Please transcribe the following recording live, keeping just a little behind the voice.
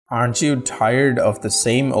Aren't you tired of the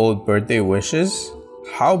same old birthday wishes?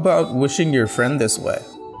 How about wishing your friend this way?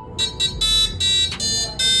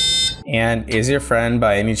 And is your friend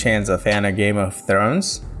by any chance a fan of Game of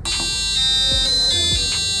Thrones?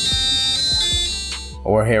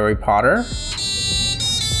 Or Harry Potter?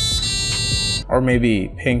 Or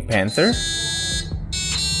maybe Pink Panther?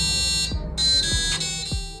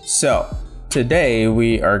 So, today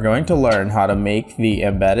we are going to learn how to make the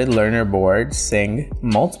embedded learner board sing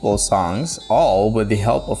multiple songs, all with the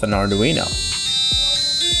help of an Arduino.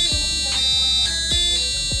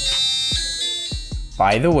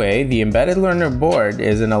 By the way, the embedded learner board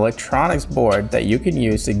is an electronics board that you can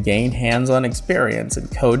use to gain hands-on experience in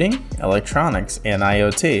coding, electronics, and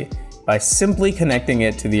IoT by simply connecting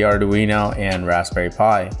it to the Arduino and Raspberry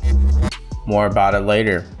Pi. More about it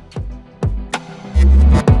later.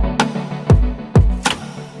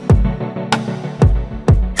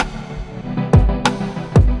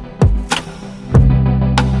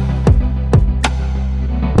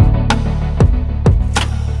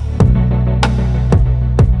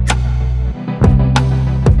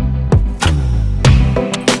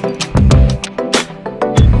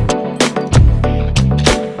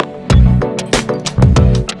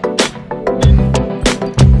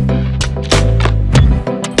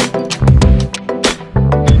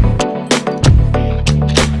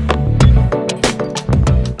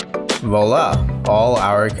 Voila! All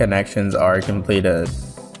our connections are completed.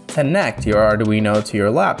 Connect your Arduino to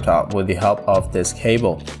your laptop with the help of this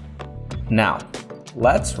cable. Now,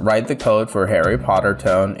 let's write the code for Harry Potter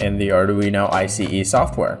tone in the Arduino ICE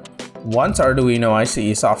software. Once Arduino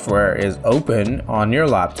ICE software is open on your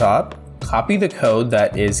laptop, copy the code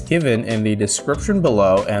that is given in the description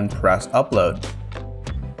below and press upload.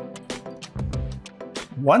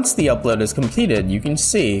 Once the upload is completed, you can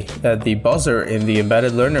see that the buzzer in the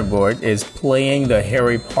embedded learner board is playing the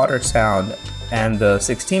Harry Potter sound and the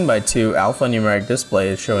 16:2 alphanumeric display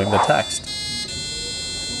is showing the text.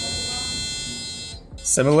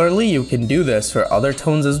 Similarly, you can do this for other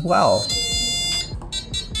tones as well.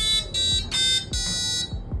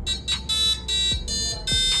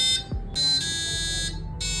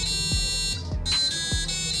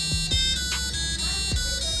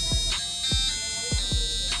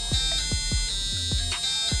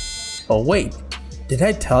 Oh wait, did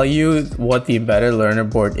I tell you what the embedded learner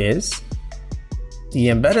board is? The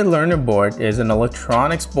embedded learner board is an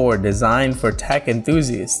electronics board designed for tech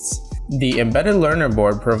enthusiasts. The embedded learner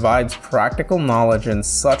board provides practical knowledge in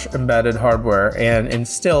such embedded hardware and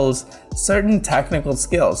instills certain technical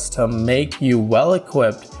skills to make you well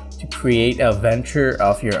equipped to create a venture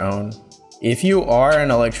of your own. If you are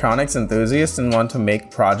an electronics enthusiast and want to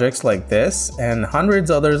make projects like this and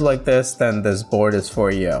hundreds others like this, then this board is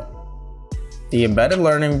for you. The embedded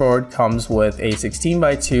learning board comes with a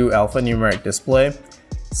 16:2 alphanumeric display,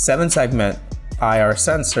 7-segment IR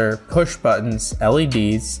sensor, push buttons,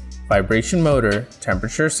 LEDs, vibration motor,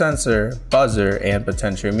 temperature sensor, buzzer, and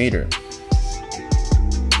potentiometer.